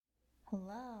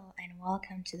Hello, and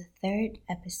welcome to the third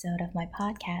episode of my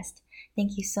podcast.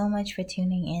 Thank you so much for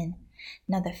tuning in.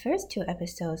 Now, the first two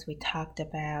episodes, we talked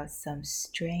about some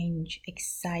strange,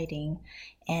 exciting,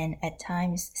 and at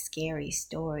times scary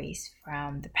stories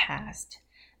from the past,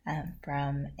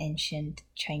 from ancient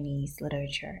Chinese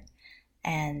literature.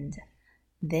 And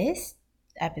this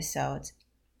episode,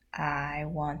 I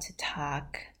want to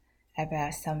talk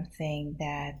about something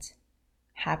that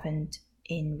happened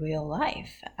in real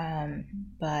life,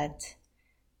 but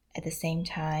at the same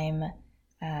time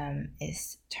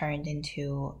is turned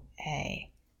into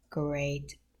a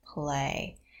great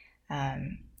play,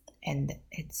 and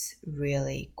it's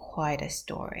really quite a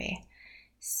story.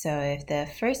 So if the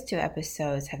first two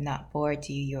episodes have not bored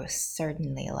you, you'll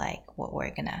certainly like what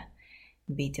we're gonna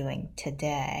be doing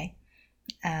today.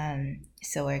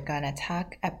 So we're gonna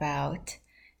talk about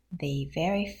the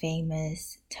very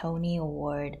famous Tony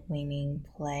Award winning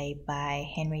play by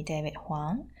Henry David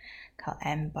Hwang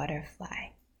called Butterfly.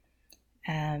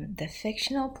 The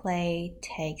fictional play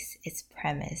takes its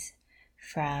premise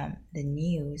from the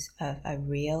news of a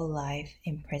real life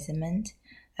imprisonment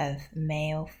of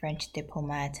male French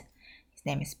diplomat. His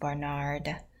name is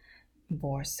Bernard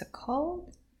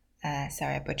Boursicot.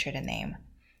 Sorry, I butchered the name.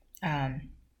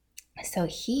 So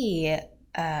he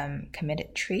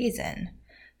committed treason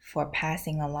for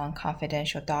passing along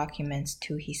confidential documents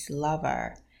to his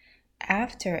lover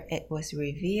after it was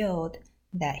revealed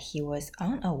that he was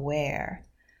unaware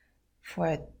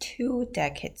for 2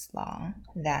 decades long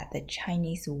that the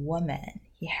Chinese woman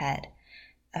he had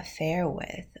affair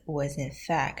with was in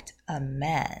fact a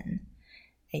man,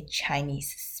 a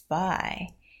Chinese spy,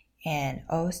 and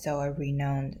also a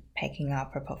renowned Peking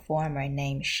Opera performer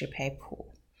named Shi Pei Pu.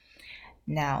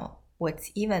 Now,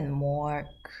 what's even more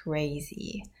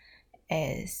crazy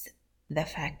is the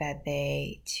fact that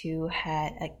they two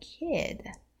had a kid.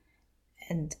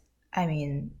 And I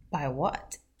mean, by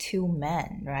what? 2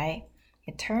 men, right?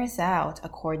 It turns out,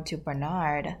 according to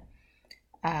Bernard,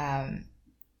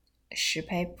 Shi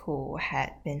Pei Pu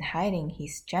had been hiding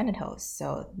his genitals,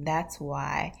 so that's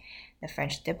why the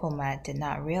French diplomat did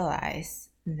not realize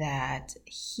that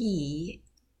she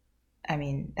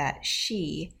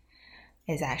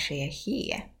is actually a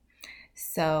he.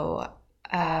 So,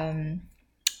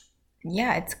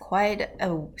 it's quite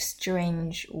a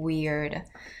strange, weird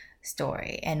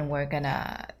story, and we're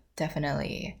gonna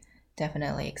definitely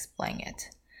explain it.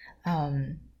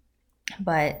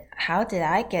 But how did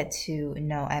I get to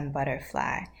know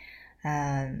Butterfly?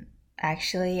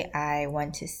 Actually, I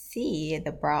went to see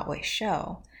the Broadway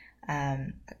show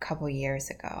a couple years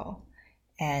ago,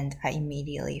 and I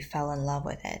immediately fell in love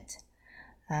with it.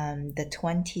 The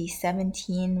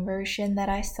 2017 version that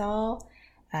I saw,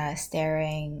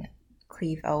 starring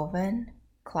Clive Owen,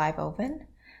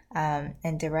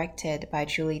 and directed by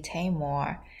Julie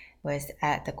Taymor, was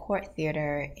at the Court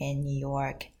Theater in New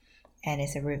York, and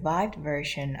is a revived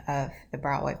version of the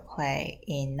Broadway play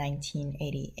in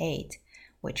 1988,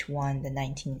 which won the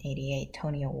 1988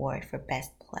 Tony Award for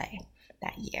Best Play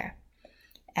that year.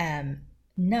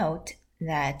 Note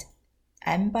that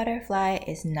Butterfly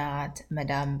is not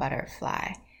Madame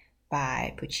Butterfly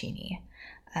by Puccini.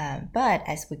 But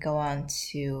as we go on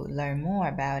to learn more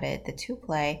about it, the two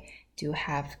plays do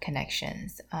have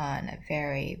connections on a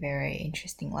very, very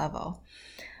interesting level.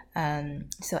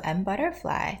 So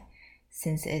Butterfly,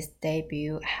 since its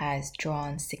debut, has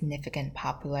drawn significant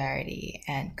popularity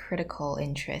and critical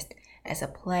interest as a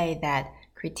play that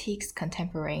critiques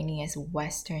contemporaneous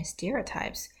Western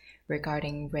stereotypes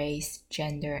regarding race,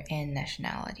 gender, and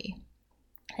nationality.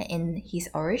 In his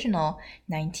original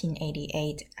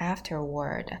 1988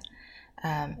 afterword,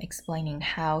 explaining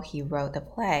how he wrote the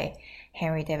play,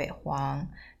 Henry David Hwang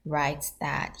writes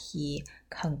that he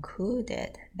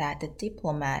concluded that the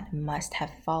diplomat must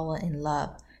have fallen in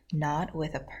love not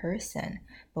with a person,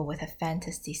 but with a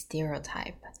fantasy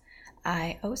stereotype.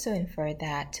 I also infer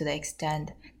that to the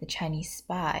extent the Chinese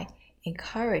spy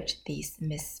encouraged these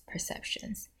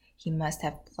misperceptions, he must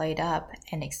have played up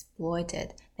and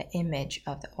exploited the image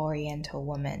of the Oriental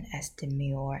woman as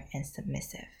demure and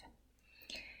submissive.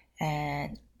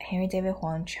 And Henry David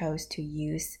Hwang chose to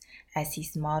use as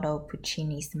his model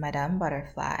Puccini's Madame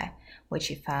Butterfly, which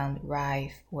he found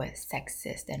rife with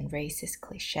sexist and racist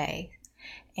cliches,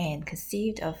 and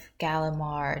conceived of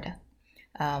Gallimard,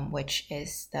 which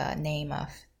is the name of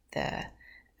the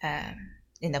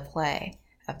in the play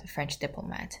of the French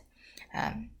diplomat.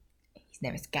 His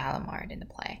name is Gallimard in the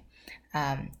play,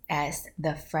 as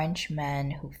the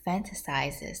Frenchman who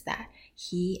fantasizes that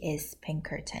he is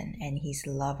Pinkerton and his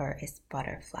lover is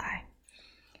Butterfly.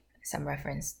 Some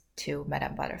reference to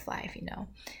Madame Butterfly, if you know.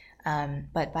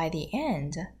 But by the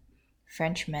end,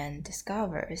 Frenchman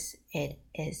discovers it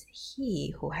is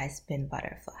he who has been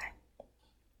butterfly.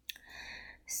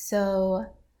 So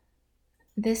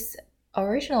this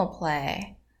original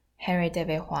play, Henry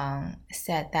David Huang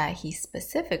said that he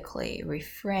specifically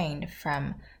refrained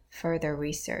from further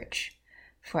research,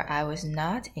 for I was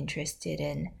not interested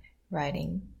in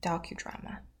writing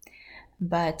docudrama.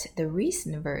 But the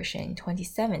recent version in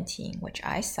 2017, which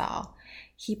I saw,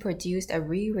 he produced a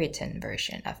rewritten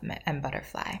version of M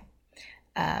Butterfly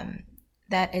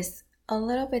that is a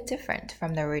little bit different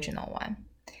from the original one.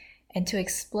 And to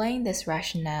explain this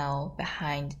rationale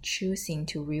behind choosing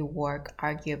to rework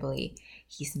arguably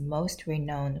his most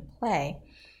renowned play,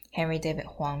 Henry David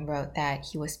Huang wrote that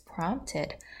he was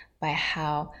prompted by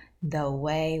how the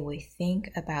way we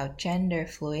think about gender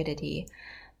fluidity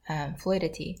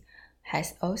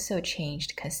has also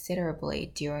changed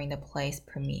considerably during the play's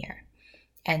premiere,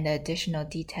 and the additional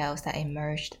details that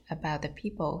emerged about the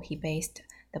people he based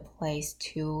the play's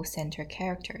two center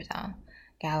characters on,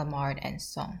 Gallimard and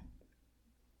Song.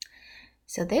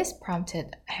 So this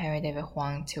prompted Henry David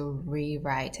Huang to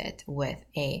rewrite it with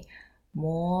a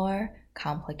more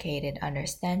complicated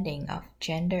understanding of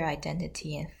gender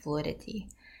identity and fluidity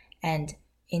and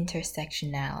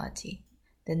intersectionality,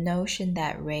 the notion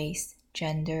that race,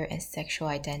 gender, and sexual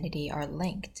identity are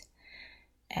linked.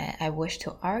 And I wish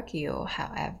to argue,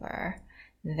 however,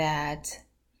 that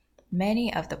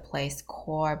many of the play's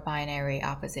core binary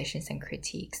oppositions and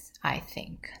critiques, I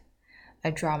think,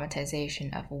 a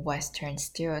dramatization of Western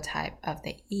stereotype of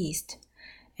the East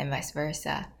and vice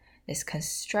versa, this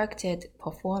constructed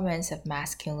performance of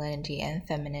masculinity and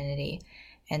femininity,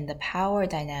 and the power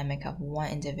dynamic of one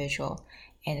individual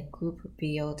and a group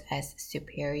viewed as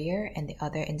superior and the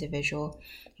other individual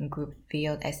and group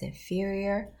viewed as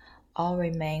inferior, all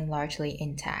remain largely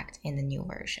intact in the new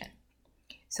version.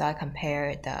 So I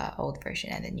compared the old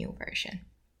version and the new version.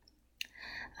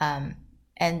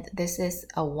 And this is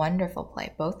a wonderful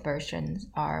play. Both versions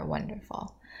are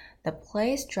wonderful. The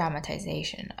play's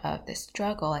dramatization of the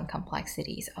struggle and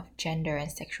complexities of gender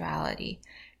and sexuality,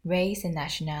 race and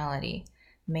nationality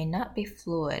may not be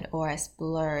fluid or as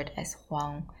blurred as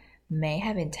Huang may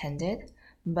have intended,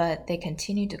 but they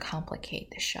continue to complicate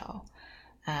the show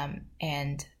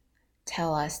and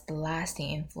tell us the lasting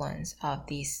influence of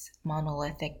these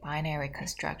monolithic binary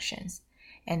constructions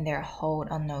and their hold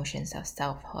on notions of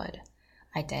selfhood,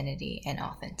 identity, and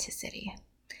authenticity.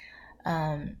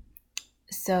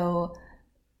 So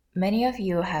many of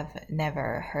you have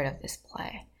never heard of this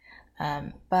play,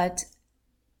 but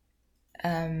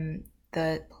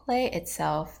the play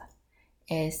itself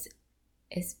is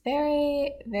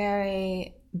very,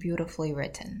 very beautifully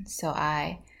written. So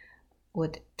I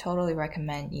would totally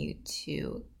recommend you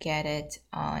to get it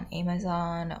on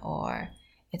Amazon, or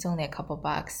it's only a couple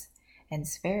bucks and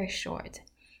it's very short.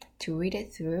 To read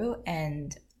it through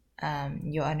and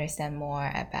you'll understand more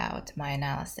about my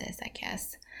analysis, I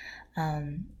guess.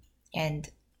 And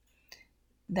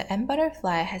the M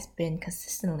Butterfly has been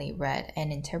consistently read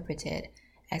and interpreted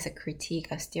as a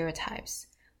critique of stereotypes.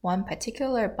 One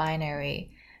particular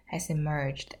binary has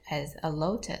emerged as a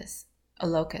locus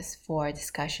for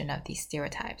discussion of these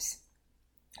stereotypes,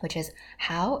 which is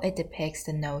how it depicts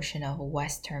the notion of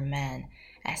Western men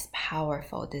as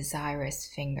powerful, desirous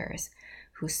fingers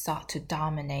who sought to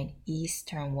dominate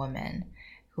Eastern women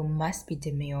who must be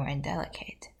demure and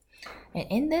delicate. And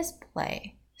in this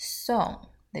play, Song,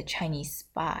 the Chinese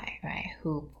spy, right,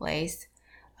 who plays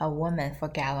a woman for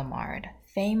Gallimard,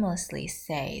 famously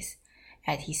says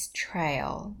at his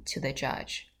trial to the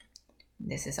judge,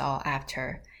 this is all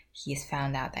after he's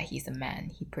found out that he's a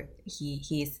man,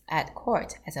 he's at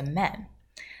court as a man,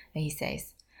 and he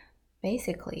says,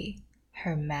 basically,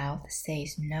 her mouth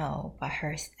says no, but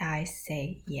her eyes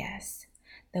say yes.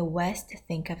 The West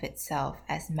think of itself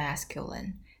as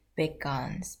masculine, big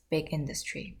guns, big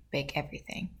industry, big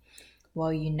everything.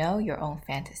 Well, you know your own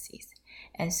fantasies.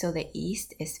 And so the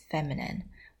East is feminine,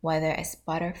 whether as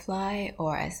butterfly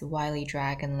or as wily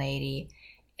dragon lady.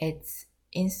 It's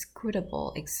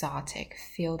inscrutable, exotic,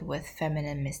 filled with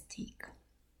feminine mystique.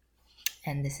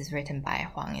 And this is written by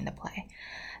Huang in the play.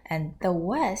 And the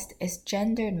West is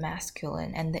gendered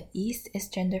masculine and the East is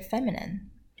gendered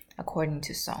feminine, according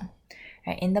to Song.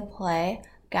 In the play,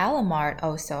 Gallimard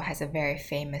also has a very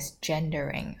famous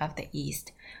gendering of the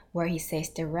East, where he says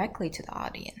directly to the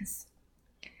audience,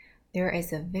 there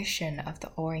is a vision of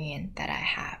the Orient that I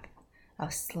have,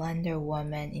 of slender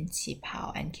women in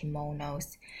qipao and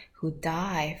kimonos who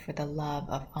die for the love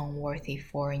of unworthy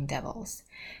foreign devils,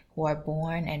 who are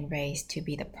born and raised to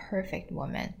be the perfect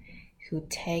woman, who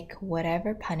take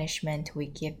whatever punishment we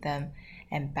give them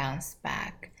and bounce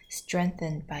back,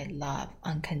 strengthened by love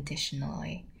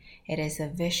unconditionally. It is a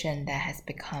vision that has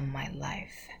become my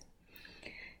life.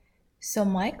 So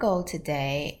my goal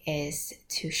today is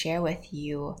to share with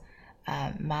you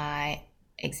my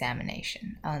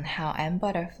examination on how M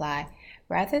Butterfly,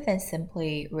 rather than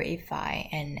simply reify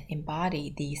and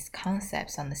embody these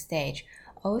concepts on the stage,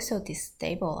 also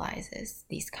destabilizes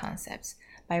these concepts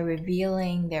by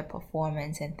revealing their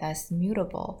performance and thus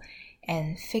mutable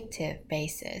and fictive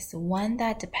basis, one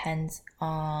that depends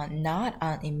on not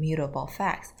on immutable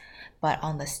facts, but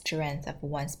on the strength of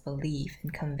one's belief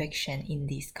and conviction in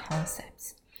these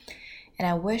concepts. And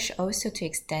I wish also to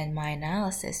extend my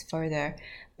analysis further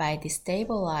by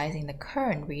destabilizing the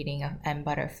current reading of M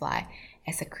Butterfly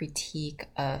as a critique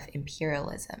of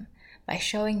imperialism, by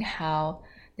showing how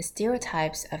the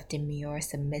stereotypes of demure,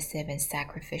 submissive, and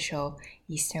sacrificial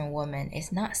Eastern woman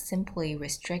is not simply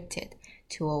restricted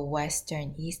to a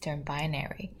Western-Eastern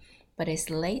binary, but is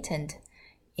latent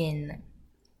in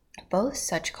both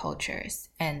such cultures,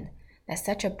 and that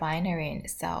such a binary in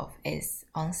itself is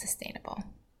unsustainable.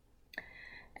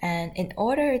 And in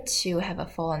order to have a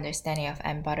full understanding of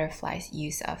M Butterfly's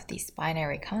use of these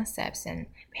binary concepts and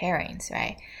pairings,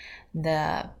 right,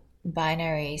 the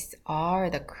binaries are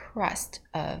the crust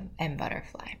of M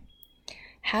Butterfly.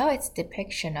 How its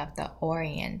depiction of the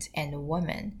Orient and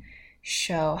woman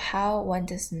show how one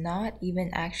does not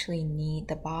even actually need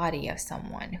the body of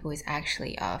someone who is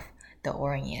actually of the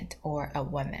Orient or a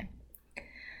woman.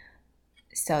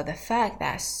 So the fact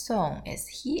that Song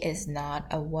he is not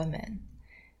a woman,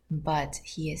 but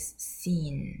he is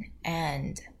seen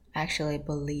and actually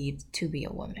believed to be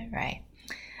a woman, right?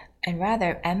 And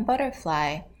rather, M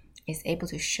Butterfly is able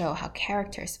to show how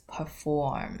characters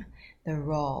perform the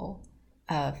role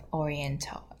of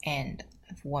Oriental and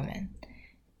of woman,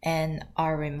 and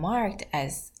are remarked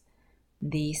as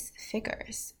these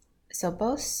figures. So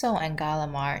both Song and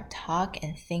Gallimard talk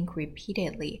and think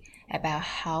repeatedly about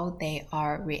how they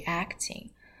are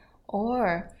reacting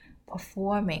or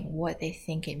performing what they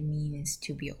think it means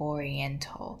to be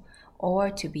Oriental or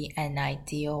to be an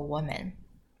ideal woman.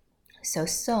 So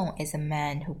Song is a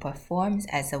man who performs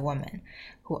as a woman,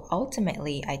 who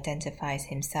ultimately identifies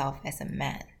himself as a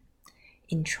man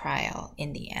in trial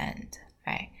in the end,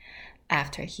 right?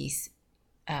 After he's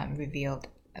revealed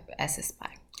as a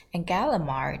spy. And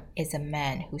Gallimard is a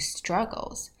man who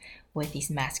struggles with his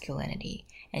masculinity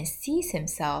and sees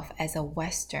himself as a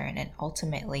Western and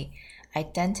ultimately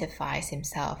identifies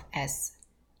himself as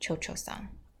Cho-Cho-san,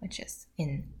 which is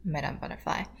in Madame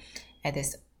Butterfly, as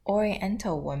this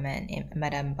Oriental woman in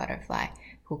Madame Butterfly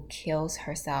who kills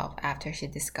herself after she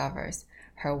discovers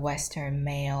her Western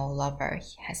male lover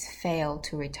has failed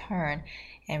to return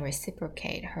and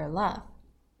reciprocate her love.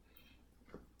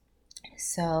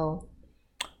 So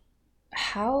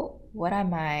what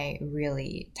am I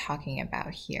really talking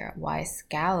about here? Why is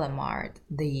Gallimard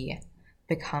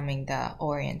becoming the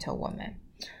Oriental woman?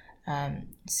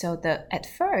 At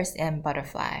first in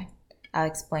Butterfly, I'll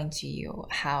explain to you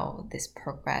how this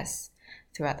progressed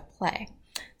throughout the play.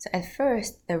 So at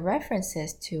first, the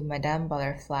references to Madame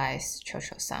Butterfly's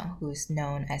Cho-Cho-san, who's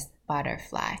known as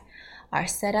Butterfly, are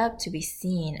set up to be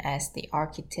seen as the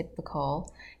archetypical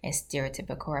and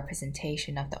stereotypical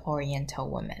representation of the Oriental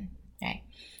woman, right?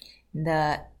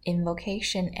 The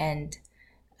invocation and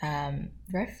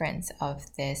reference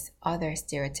of this other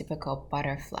stereotypical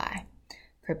butterfly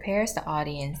prepares the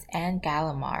audience and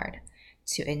Gallimard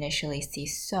to initially see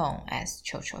Song as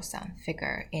Cho-Cho-san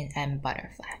figure in M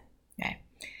Butterfly, right?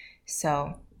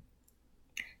 So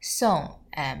Song,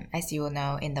 as you will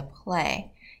know in the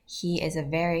play, he is a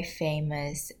very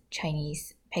famous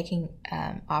Chinese Peking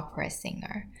opera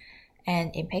singer.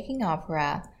 And in Peking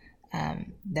Opera,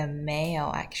 the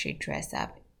male actually dress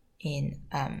up in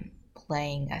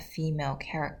playing a female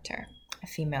character, a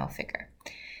female figure.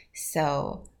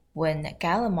 So when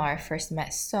Gallimard first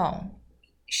met Song,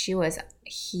 he was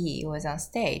on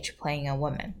stage playing a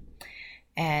woman.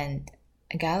 And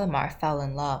Gallimard fell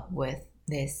in love with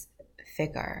this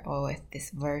figure or with this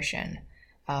version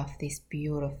of this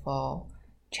beautiful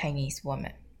Chinese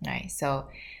woman, right? So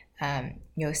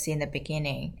you'll see in the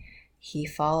beginning, he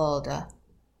followed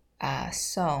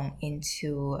Song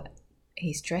into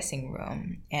his dressing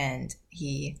room and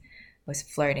he was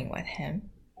flirting with him.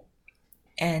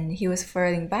 And he was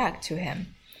flirting back to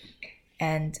him.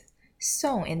 And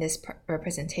Song in this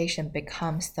representation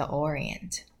becomes the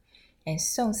Orient. And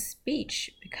Song's speech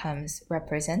becomes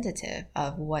representative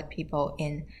of what people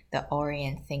in the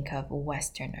Orient think of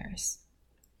Westerners.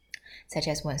 Such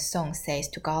as when Song says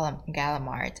to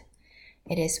Gallimard,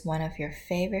 "It is one of your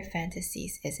favorite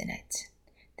fantasies, isn't it?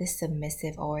 the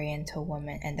submissive Oriental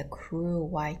woman, and the cruel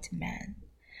white man.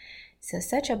 So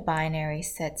such a binary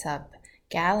sets up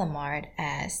Gallimard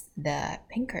as the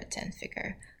Pinkerton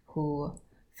figure who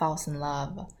falls in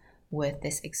love with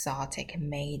this exotic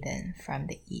maiden from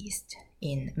the East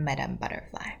in Madame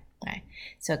Butterfly. Right?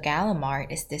 So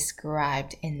Gallimard is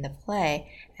described in the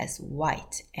play as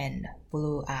white and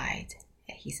blue-eyed.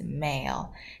 He's a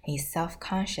male. He's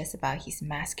self-conscious about his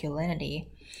masculinity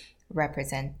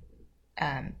represent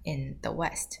in the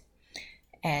West.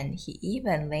 And he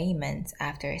even laments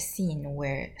after a scene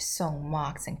where Song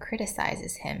mocks and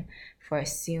criticizes him for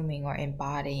assuming or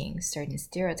embodying certain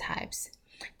stereotypes.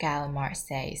 Gallimard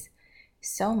says,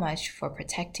 "So much for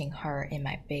protecting her in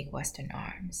my big Western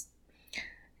arms."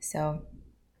 So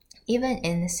even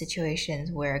in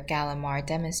situations where Gallimard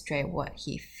demonstrates what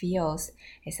he feels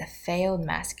is a failed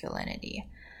masculinity,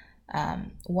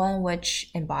 one which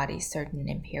embodies certain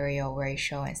imperial,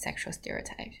 racial, and sexual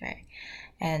stereotypes, right?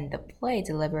 And the play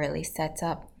deliberately sets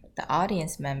up the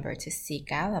audience member to see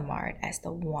Gallimard as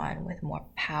the one with more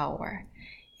power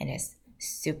and is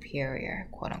superior,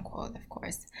 quote unquote, of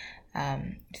course,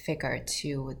 figure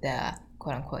to the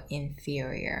quote unquote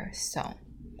inferior Song.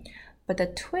 But the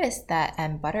twist that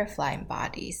Anne Butterfly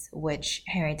embodies, which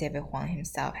Henry David Huang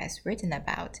himself has written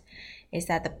about, is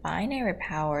that the binary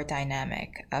power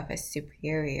dynamic of a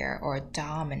superior or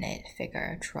dominant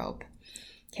figure trope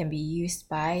can be used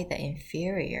by the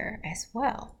inferior as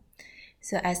well.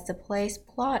 So as the play's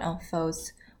plot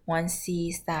unfolds, one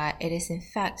sees that it is in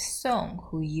fact Song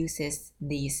who uses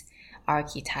these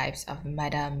archetypes of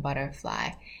Madame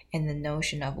Butterfly and the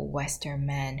notion of Western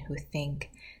men who think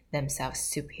themselves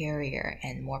superior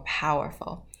and more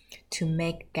powerful to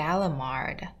make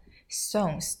Gallimard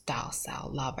Song's docile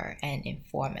lover and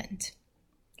informant.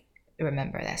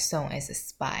 Remember that Song is a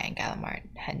spy and Gallimard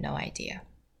had no idea.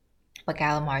 But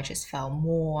Gallimard just fell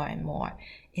more and more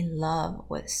in love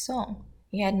with Song.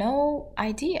 He had no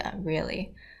idea,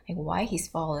 really, why he's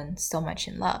fallen so much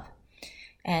in love.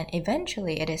 And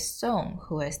eventually it is Song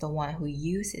who is the one who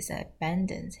uses and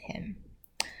abandons him.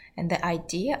 And the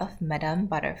idea of Madame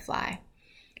Butterfly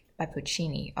by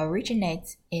Puccini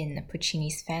originates in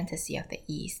Puccini's fantasy of the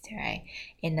East, right?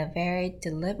 In a very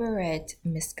deliberate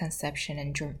misconception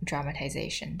and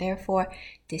dramatization, therefore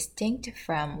distinct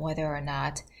from whether or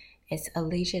not its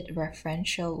alleged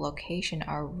referential location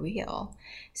are real.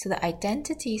 So the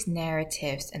identities,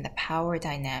 narratives, and the power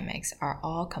dynamics are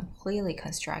all completely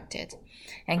constructed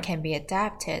and can be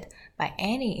adapted by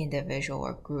any individual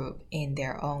or group in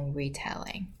their own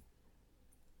retelling.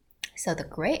 So the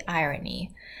great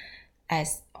irony,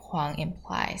 as Huang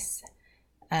implies,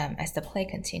 as the play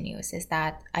continues, is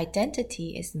that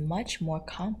identity is much more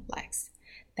complex,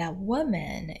 that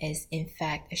woman is in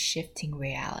fact a shifting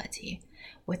reality,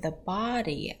 with the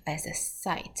body as a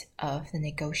site of the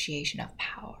negotiation of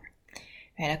power.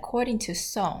 Right? According to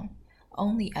Song,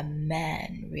 only a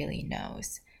man really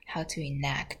knows how to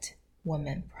enact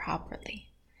woman properly.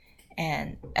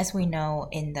 And as we know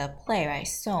in the play, right,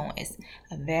 Song is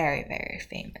a very, very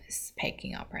famous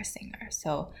Peking Opera singer.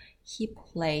 So he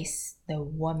plays the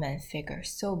woman figure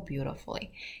so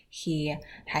beautifully. He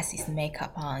has his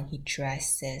makeup on, he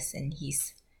dresses, and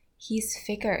his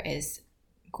figure is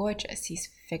gorgeous. His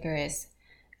figure is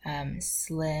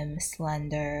slim,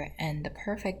 slender, and the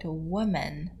perfect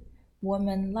woman-like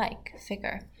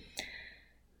figure.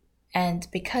 And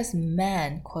because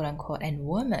men, quote unquote, and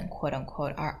women, quote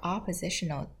unquote, are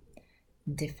oppositional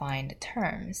defined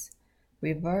terms,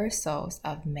 reversals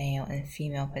of male and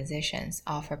female positions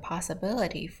offer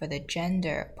possibility for the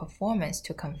gender performance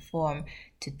to conform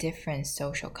to different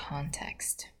social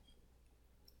context.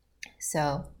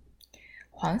 So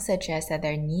Huang suggests that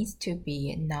there needs to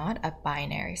be not a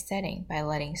binary setting by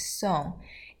letting Song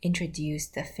introduce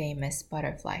the famous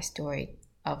butterfly story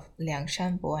of Liang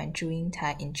Shanbo and Zhu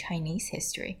Yingtai in Chinese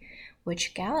history,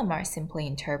 which Gallimard simply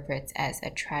interprets as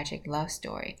a tragic love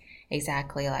story,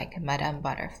 exactly like Madame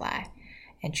Butterfly,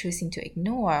 and choosing to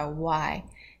ignore why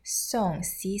Song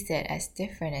sees it as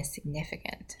different and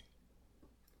significant.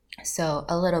 So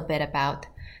a little bit about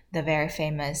the very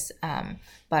famous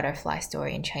butterfly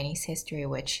story in Chinese history,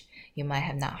 which you might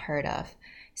have not heard of.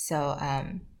 So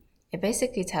it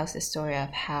basically tells the story of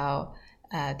how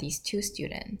these two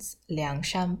students, Liang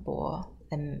Shanbo,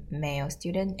 the male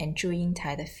student, and Zhu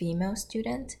Yingtai, the female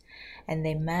student, and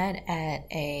they met at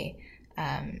a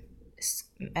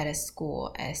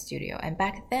school, at a studio. And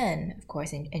back then, of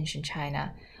course, in ancient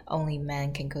China, only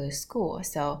men can go to school.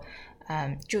 So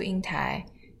Zhu Yingtai,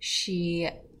 she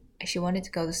wanted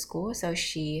to go to school, so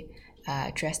she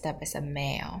dressed up as a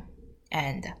male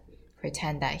and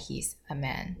pretend that he's a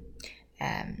man.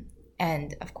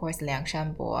 And of course, Liang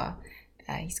Shanbo,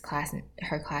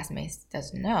 her classmates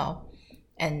doesn't know,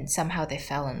 and somehow they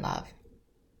fell in love.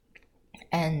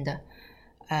 And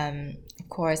of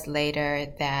course, later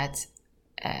that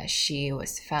she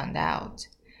was found out,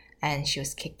 and she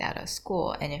was kicked out of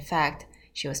school. And in fact,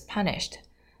 she was punished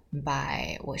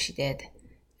by what she did.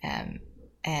 And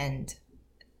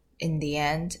in the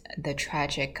end, the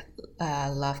tragic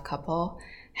love couple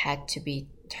had to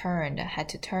turn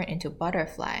into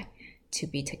butterfly to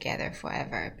be together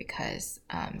forever, because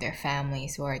their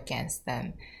families were against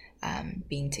them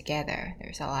being together.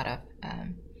 There's a lot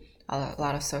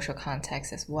of social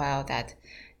context as well, that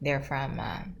they're from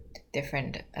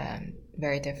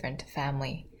very different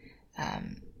family.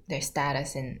 Their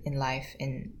status in life,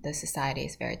 in the society,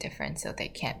 is very different, so they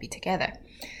can't be together.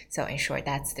 So in short,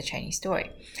 that's the Chinese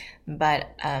story. But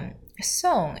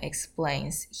Song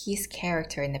explains his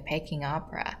character in the Peking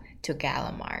Opera to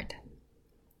Gallimard,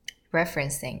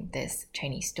 referencing this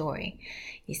Chinese story.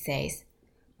 He says,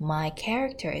 "My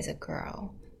character is a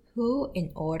girl who,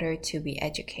 in order to be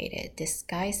educated,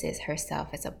 disguises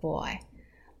herself as a boy.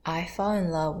 I fall in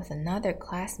love with another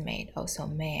classmate, also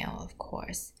male, of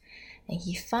course, and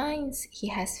he finds he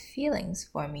has feelings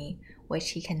for me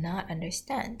which he cannot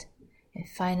understand. And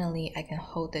finally, I can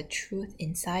hold the truth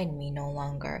inside me no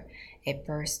longer. It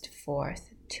burst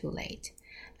forth too late.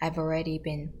 I've already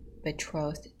been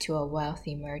betrothed to a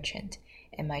wealthy merchant,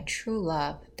 and my true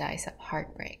love dies of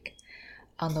heartbreak.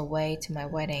 On the way to my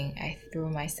wedding, I threw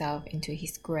myself into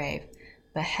his grave,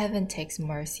 but heaven takes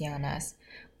mercy on us.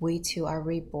 We two are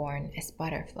reborn as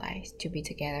butterflies to be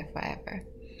together forever."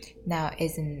 Now,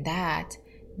 isn't that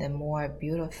the more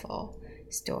beautiful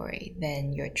story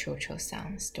than your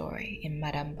Cho-Cho-san story in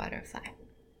Madame Butterfly?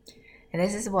 And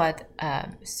this is what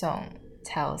Song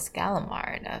tells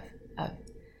Gallimard of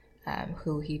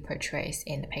who he portrays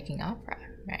in the Peking Opera,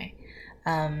 right?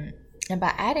 And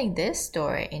by adding this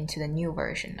story into the new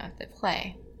version of the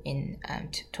play in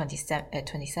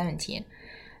 2017,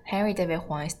 Henry David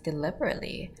Huang is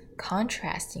deliberately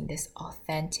contrasting this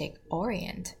authentic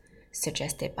Orient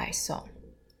suggested by Song.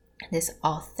 This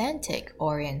authentic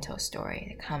Oriental story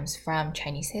that comes from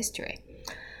Chinese history,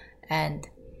 and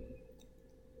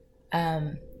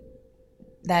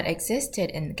that existed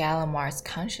in Gallimard's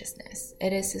consciousness.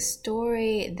 It is a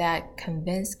story that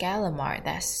convinced Gallimard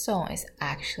that Song is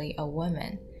actually a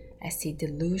woman, as he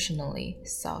delusionally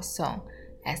saw Song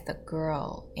as the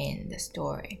girl in the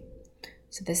story.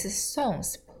 So this is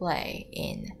Song's play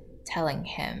in telling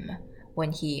him,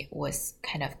 when he was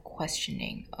kind of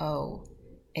questioning, oh,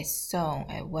 is Song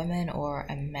a woman or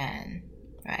a man,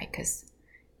 right? Because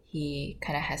he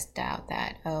kind of has doubt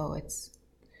that, oh, it's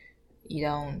you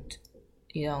don't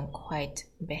quite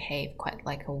behave quite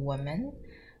like a woman,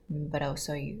 but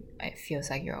also it feels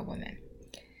like you're a woman.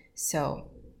 So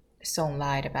Song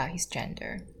lied about his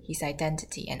gender, his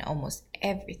identity, and almost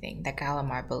everything that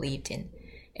Gallimard believed in,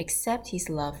 except his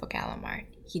love for Gallimard.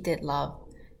 He did love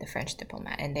the French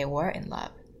diplomat, and they were in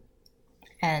love.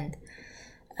 And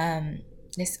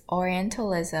this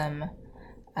Orientalism,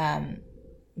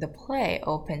 the play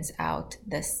opens out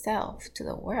the self to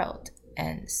the world,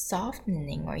 and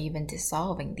softening or even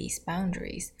dissolving these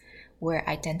boundaries, where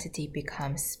identity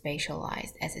becomes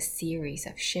spatialized as a series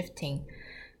of shifting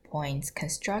points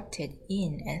constructed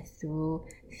in and through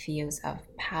fields of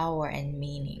power and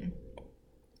meaning.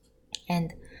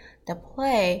 And the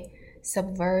play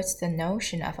subverts the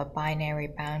notion of a binary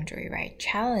boundary, right?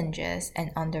 Challenges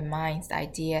and undermines the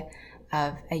idea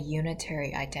of a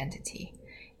unitary identity.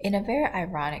 In a very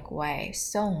ironic way,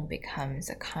 Song becomes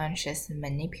a conscious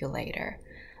manipulator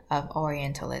of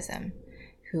Orientalism,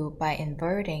 who, by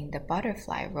inverting the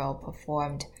butterfly role,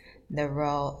 performed the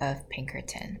role of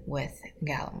Pinkerton with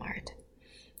Gallimard.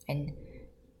 And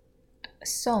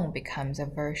Song becomes a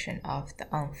version of the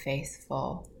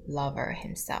unfaithful lover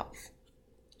himself.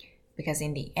 Because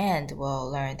in the end,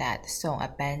 we'll learn that Song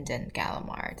abandoned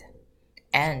Gallimard.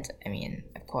 And,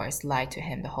 of course, lied to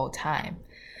him the whole time.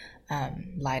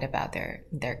 Lied about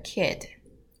their kid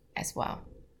as well.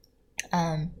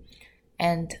 And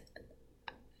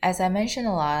as I mentioned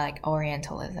a lot, like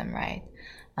Orientalism, right?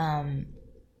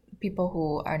 People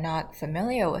who are not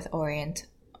familiar with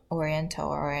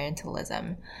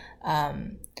Orientalism,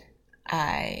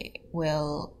 I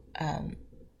will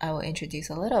introduce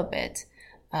a little bit.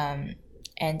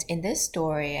 And in this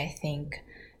story, I think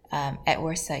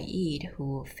Edward Said,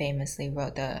 who famously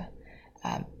wrote the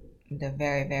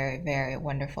very, very, very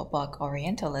wonderful book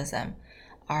Orientalism,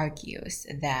 argues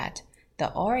that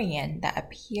the Orient that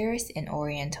appears in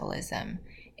Orientalism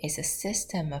is a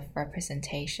system of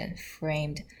representation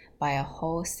framed by a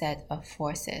whole set of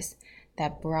forces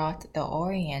that brought the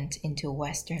Orient into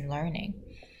Western learning,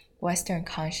 Western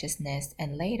consciousness,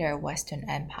 and later Western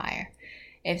empire.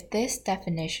 If this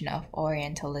definition of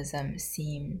Orientalism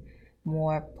seemed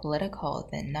more political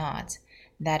than not,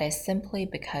 that is simply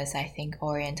because I think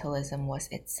Orientalism was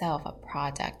itself a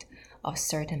product of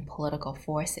certain political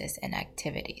forces and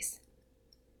activities.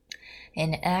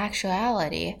 In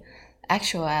actuality,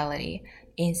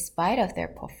 in spite of their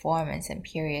performance and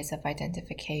periods of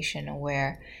identification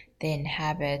where they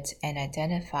inhabit and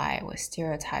identify with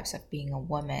stereotypes of being a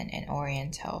woman and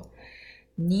Oriental,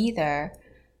 neither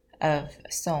of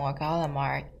Song or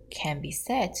Gallimard can be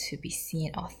said to be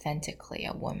seen authentically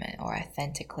a woman or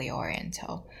authentically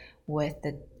Oriental with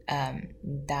the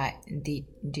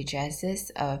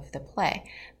digesis of the play,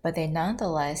 but they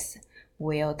nonetheless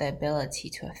wield the ability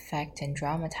to affect and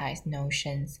dramatize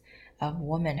notions of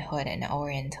womanhood and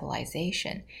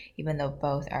Orientalization, even though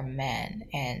both are men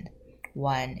and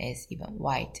one is even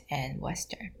white and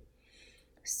Western.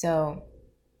 So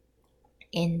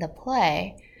in the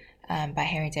play by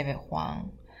Henry David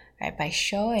Huang, right, by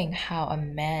showing how a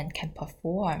man can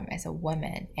perform as a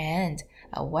woman and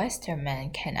a Western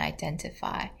man can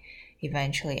identify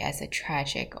eventually as a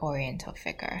tragic Oriental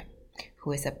figure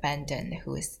who is abandoned,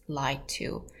 who is lied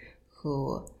to,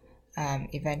 who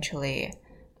eventually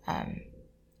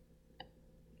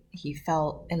he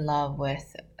fell in love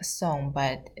with Song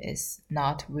but is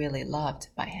not really loved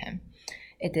by him.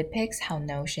 It depicts how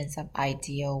notions of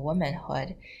ideal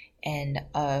womanhood and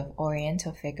of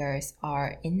Oriental figures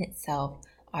are in itself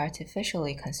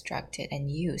artificially constructed and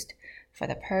used for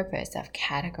the purpose of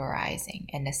categorizing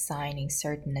and assigning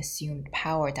certain assumed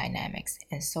power dynamics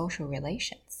and social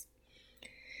relations.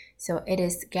 So it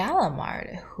is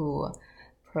Gallimard who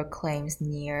proclaims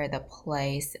near the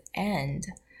play's end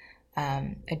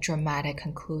a dramatic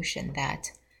conclusion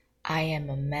that I am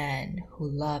a man who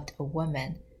loved a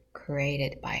woman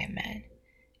created by a man.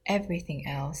 Everything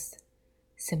else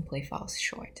simply falls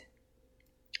short.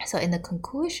 So in the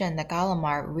conclusion, the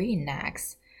Gallimard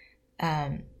reenacts,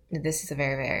 this is a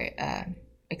very, very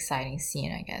exciting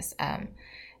scene, I guess,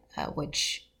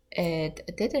 which it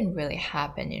didn't really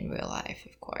happen in real life,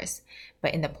 of course.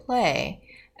 But in the play,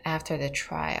 after the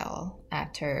trial,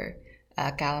 after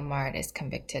Gallimard is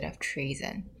convicted of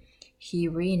treason, he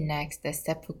reenacts the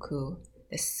seppuku,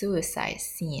 the suicide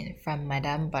scene from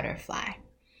Madame Butterfly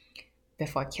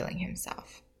before killing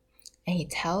himself. And he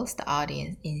tells the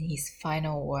audience in his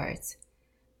final words,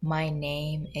 "My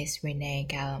name is René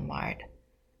Gallimard,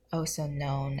 also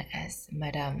known as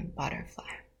Madame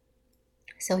Butterfly."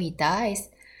 So he dies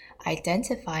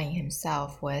identifying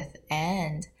himself with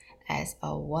and as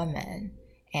a woman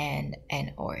and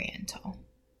an Oriental.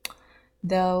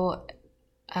 Though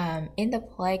in the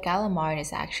play, Gallimard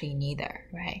is actually neither,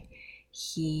 right?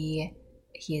 He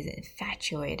is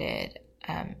infatuated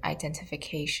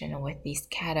identification with these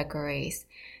categories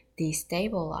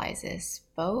destabilizes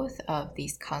both of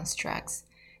these constructs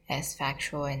as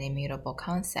factual and immutable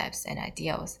concepts and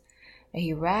ideals.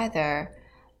 He rather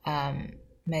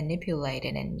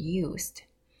manipulated and used.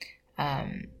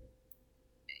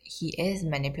 He is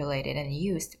manipulated and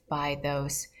used by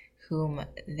those whom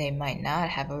they might not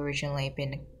have originally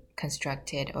been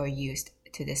constructed or used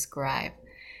to describe.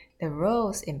 The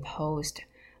roles imposed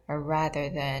are rather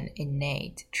than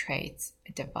innate traits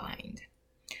divined.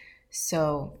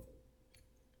 So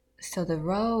the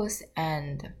roles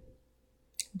and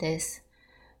this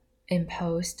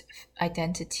imposed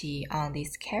identity on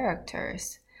these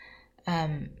characters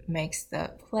makes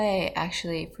the play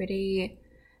actually pretty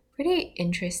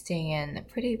interesting and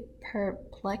pretty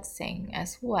perplexing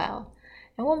as well.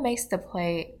 And what makes the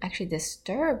play actually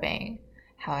disturbing,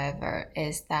 however,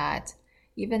 is that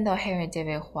even though Henry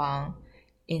David Huang,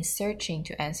 in searching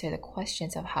to answer the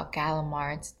questions of how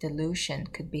Gallimard's delusion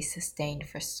could be sustained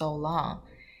for so long,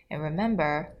 and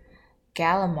remember,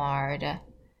 Gallimard,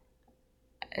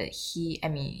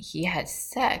 he had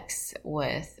sex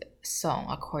with Song,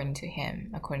 according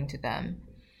to them,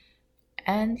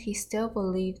 and he still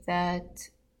believed that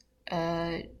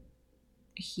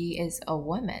he is a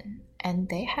woman, and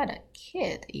they had a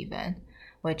kid even,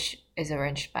 which is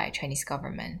arranged by Chinese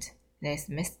government. This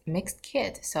mixed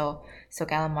kid, so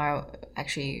Gallimard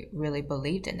actually really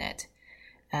believed in it,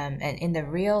 and in the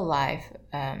real life,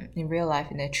 in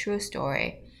the true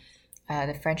story,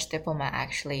 the French diplomat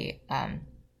actually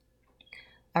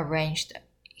arranged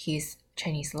his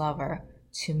Chinese lover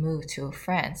to move to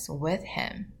France with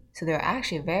him. So they're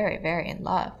actually very, very in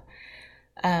love.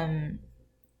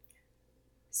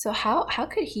 So how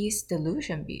could his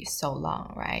delusion be so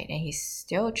long, right? And he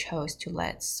still chose to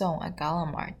let Song and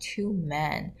Gallimard, two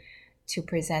men, to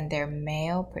present their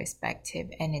male perspective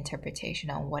and interpretation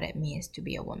on what it means to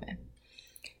be a woman.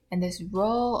 And this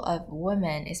role of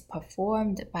woman is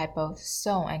performed by both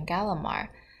Song and Gallimard,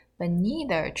 but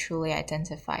neither truly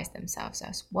identifies themselves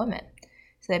as women.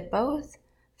 So they both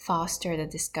foster the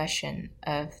discussion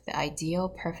of the ideal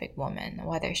perfect woman,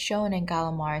 whether shown in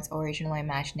Gallimard's original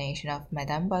imagination of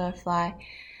Madame Butterfly,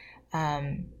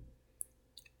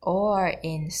 or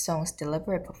in Song's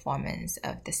deliberate performance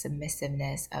of the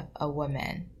submissiveness of a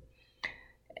woman.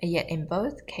 Yet in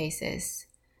both cases,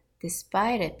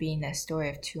 despite it being a story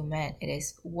of two men, it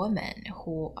is women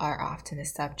who are often the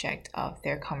subject of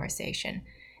their conversation,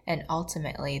 and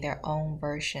ultimately their own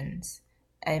versions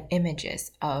and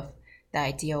images of the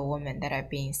ideal woman that are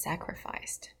being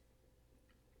sacrificed.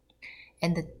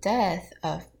 And the death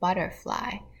of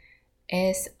Butterfly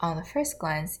is, on the first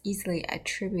glance, easily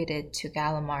attributed to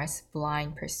Gallimard's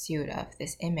blind pursuit of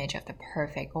this image of the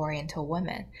perfect Oriental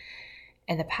woman,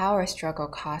 and the power struggle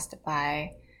caused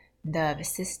by the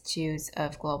vicissitudes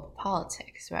of global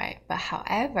politics, right? But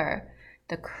however,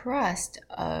 the crux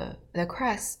of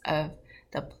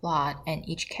the plot and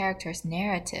each character's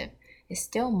narrative is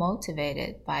still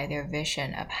motivated by their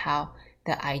vision of how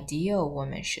the ideal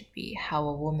woman should be, how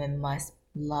a woman must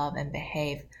love and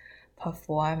behave,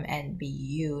 perform and be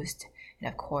used, and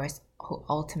of course, who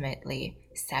ultimately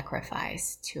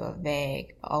sacrifice to a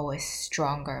vague but always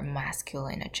stronger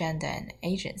masculine agenda and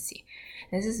agency.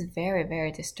 This is very,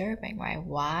 very disturbing, right?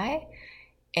 Why?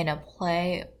 In a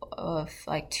play of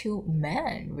like two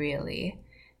men, really,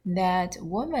 that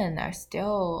women are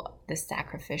still the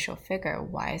sacrificial figure.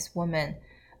 Why is woman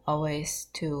always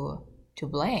to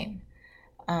blame?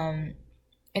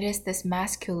 It is this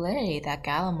masculinity that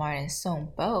Gallimard and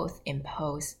Song both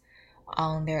impose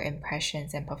on their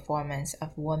impressions and performance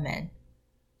of women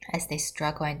as they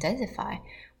struggle and identify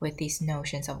with these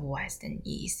notions of West and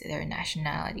East, their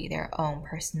nationality, their own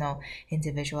personal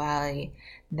individuality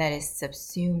that is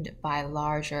subsumed by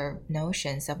larger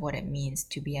notions of what it means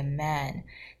to be a man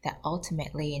that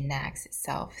ultimately enacts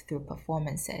itself through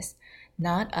performances,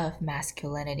 not of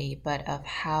masculinity, but of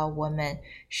how women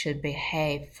should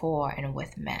behave for and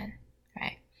with men,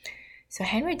 right? So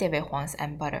Henry David Huang's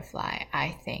And Butterfly, I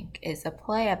think, is a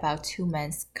play about two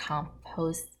men's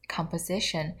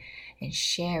composition and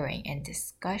sharing and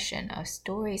discussion of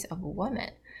stories of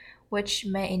women, which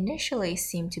may initially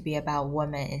seem to be about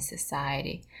women in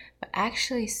society, but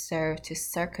actually serve to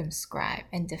circumscribe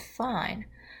and define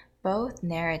both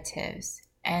narratives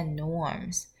and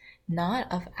norms, not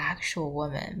of actual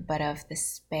women, but of the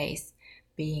space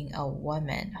being a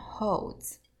woman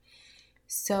holds.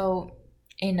 So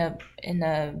in a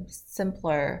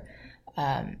simpler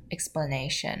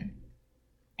explanation,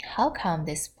 how come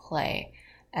this play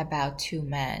about two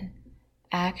men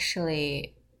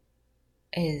actually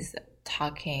is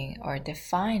talking or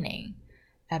defining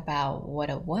about what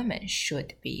a woman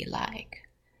should be like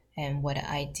and what an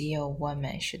ideal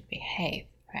woman should behave,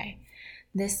 right?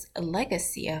 This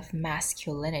legacy of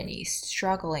masculinity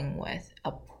struggling with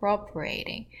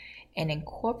appropriating and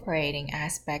incorporating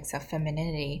aspects of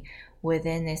femininity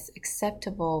within its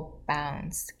acceptable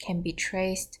bounds can be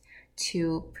traced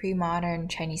to pre-modern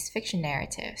Chinese fiction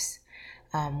narratives,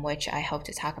 which I hope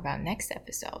to talk about next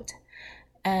episode.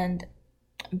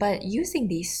 But using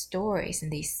these stories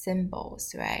and these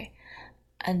symbols, right?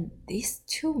 And these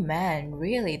two men,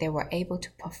 really, they were able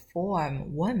to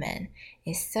perform women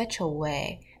in such a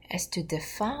way as to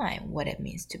define what it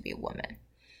means to be a woman,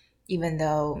 even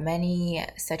though many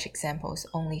such examples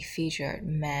only featured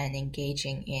men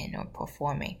engaging in or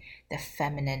performing the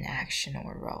feminine action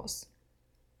or roles.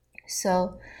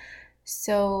 So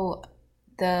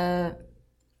the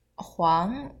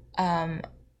Huang,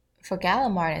 for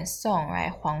Gallimard and Song,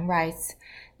 right, Huang writes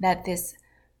that this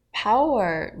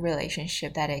power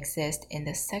relationship that exists in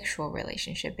the sexual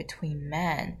relationship between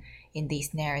men in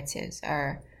these narratives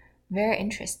are very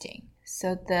interesting.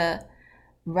 So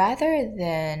rather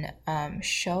than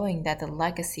showing that the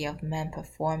legacy of men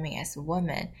performing as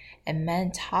women and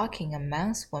men talking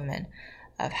amongst women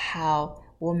of how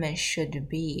women should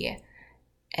be,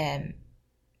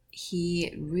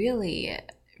 he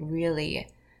really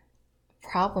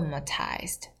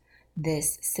problematized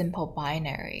this simple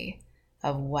binary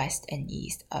of West and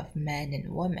East, of men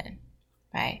and women,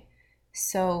 right?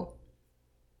 So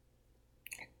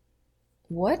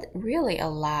what really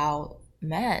allowed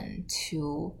men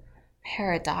to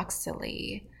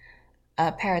paradoxically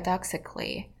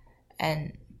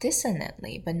and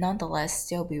dissonantly, but nonetheless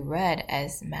still be read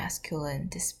as masculine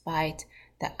despite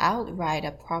the outright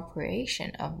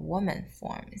appropriation of woman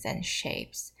forms and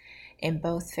shapes, in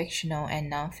both fictional and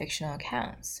non-fictional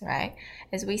accounts, right?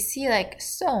 As we see, like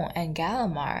Song and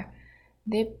Gallimard,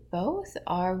 they both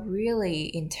are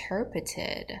really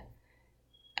interpreted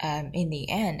in the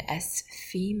end as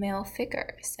female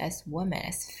figures, as women,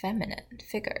 as feminine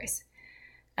figures.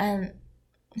 And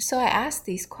so I ask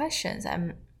these questions.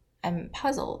 I'm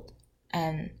puzzled,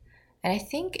 and I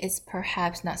think it's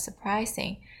perhaps not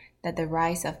surprising that the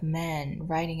rise of men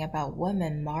writing about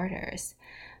women martyrs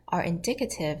are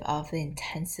indicative of the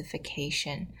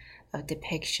intensification of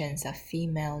depictions of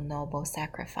female noble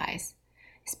sacrifice,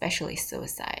 especially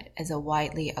suicide, as a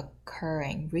widely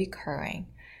recurring,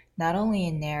 not only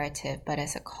in narrative but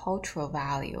as a cultural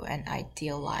value and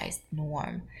idealized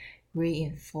norm,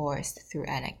 reinforced through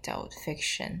anecdote,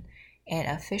 fiction, and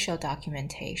official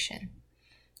documentation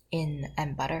in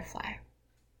 *And Butterfly*.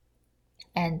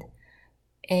 And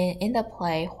in the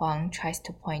play, Huang tries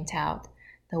to point out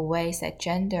the ways that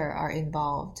gender are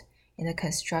involved in the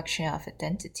construction of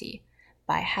identity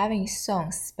by having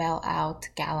Song spell out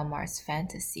Gallimard's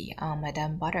fantasy on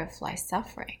Madame Butterfly's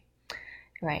suffering.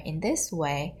 Right? In this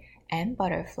way, *And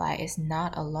Butterfly* is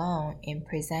not alone in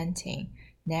presenting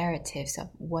narratives of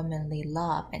womanly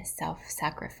love and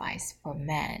self-sacrifice for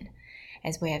men,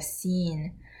 as we have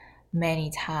seen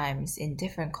many times in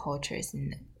different cultures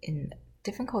in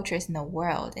different cultures in the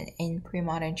world, and in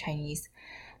pre-modern Chinese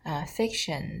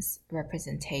fictions,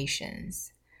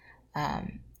 representations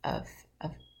of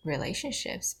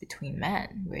relationships between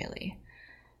men, really,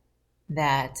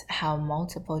 that how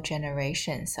multiple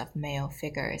generations of male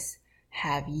figures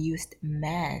have used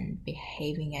men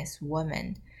behaving as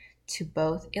women to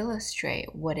both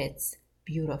illustrate what is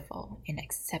beautiful and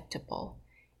acceptable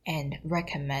and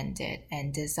recommended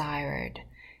and desired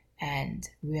and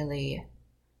really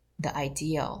the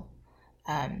ideal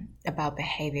about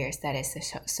behaviors that is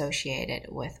associated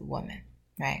with women,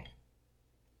 right?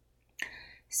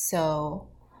 So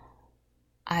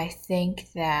I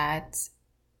think that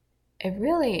it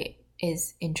really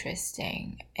is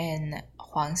interesting in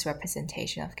Huang's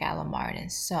representation of Gallimard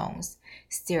and Song's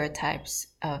stereotypes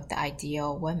of the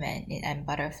ideal woman in *And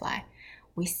Butterfly*.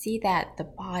 We see that the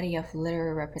body of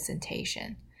literary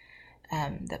representation,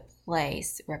 the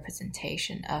play's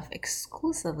representation of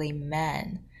exclusively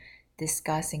men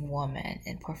discussing women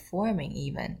and performing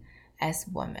even as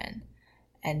women,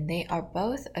 and they are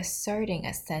both asserting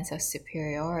a sense of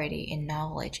superiority in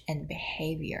knowledge and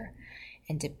behavior,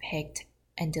 and depict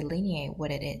and delineate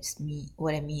what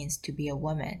it means to be a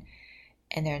woman,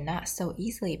 and they're not so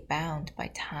easily bound by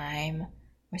time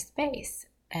or space.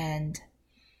 And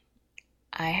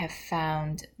I have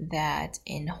found that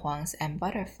in Huang's *And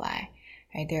Butterfly*,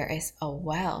 right, there is a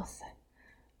wealth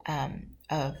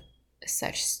of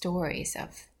such stories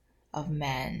of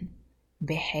men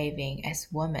behaving as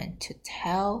women to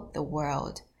tell the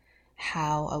world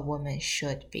how a woman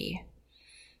should be.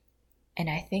 And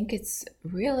I think it's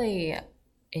really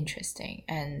interesting,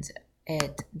 and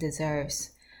it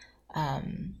deserves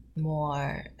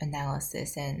more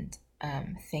analysis and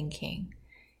thinking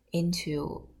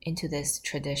into this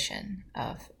tradition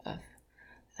of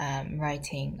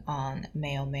writing on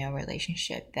male-male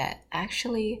relationship that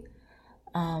actually,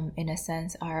 in a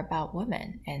sense, are about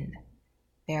women, and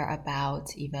they're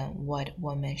about even what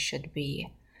women should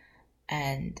be,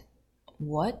 and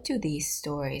what do these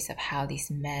stories of how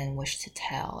these men wish to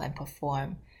tell and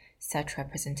perform such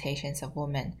representations of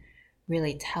women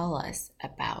really tell us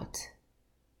about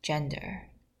gender,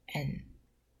 and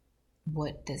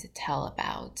what does it tell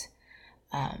about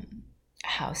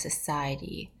how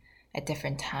society at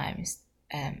different times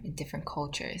in different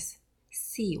cultures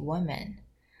see women.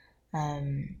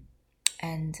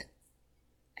 And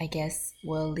I guess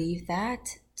we'll leave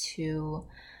that to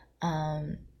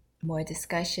more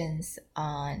discussions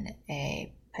on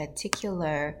a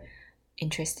particular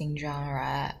interesting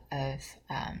genre of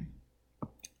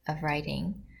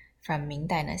writing from Ming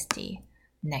Dynasty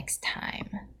next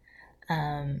time.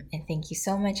 And thank you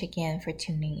so much again for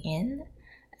tuning in.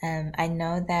 I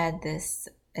know that this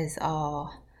is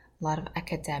all a lot of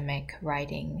academic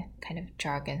writing kind of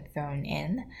jargon thrown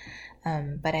in,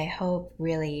 but I hope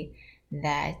really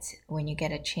that when you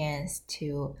get a chance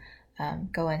to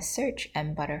go and search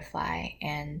 *And Butterfly*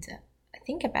 and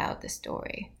think about the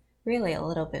story really a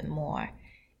little bit more,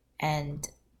 and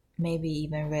maybe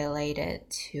even relate it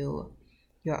to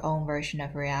your own version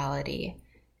of reality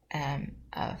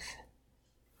of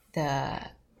the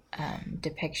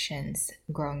depictions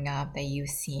growing up that you've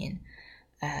seen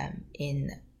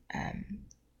in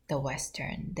the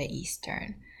Western, the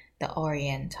Eastern, the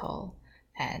Oriental,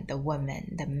 and the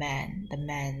women, the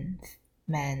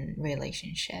men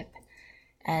relationship.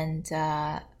 And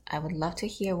I I would love to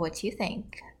hear what you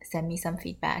think. Send me some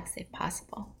feedbacks if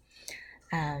possible.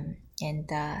 And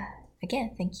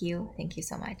again, thank you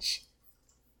so much.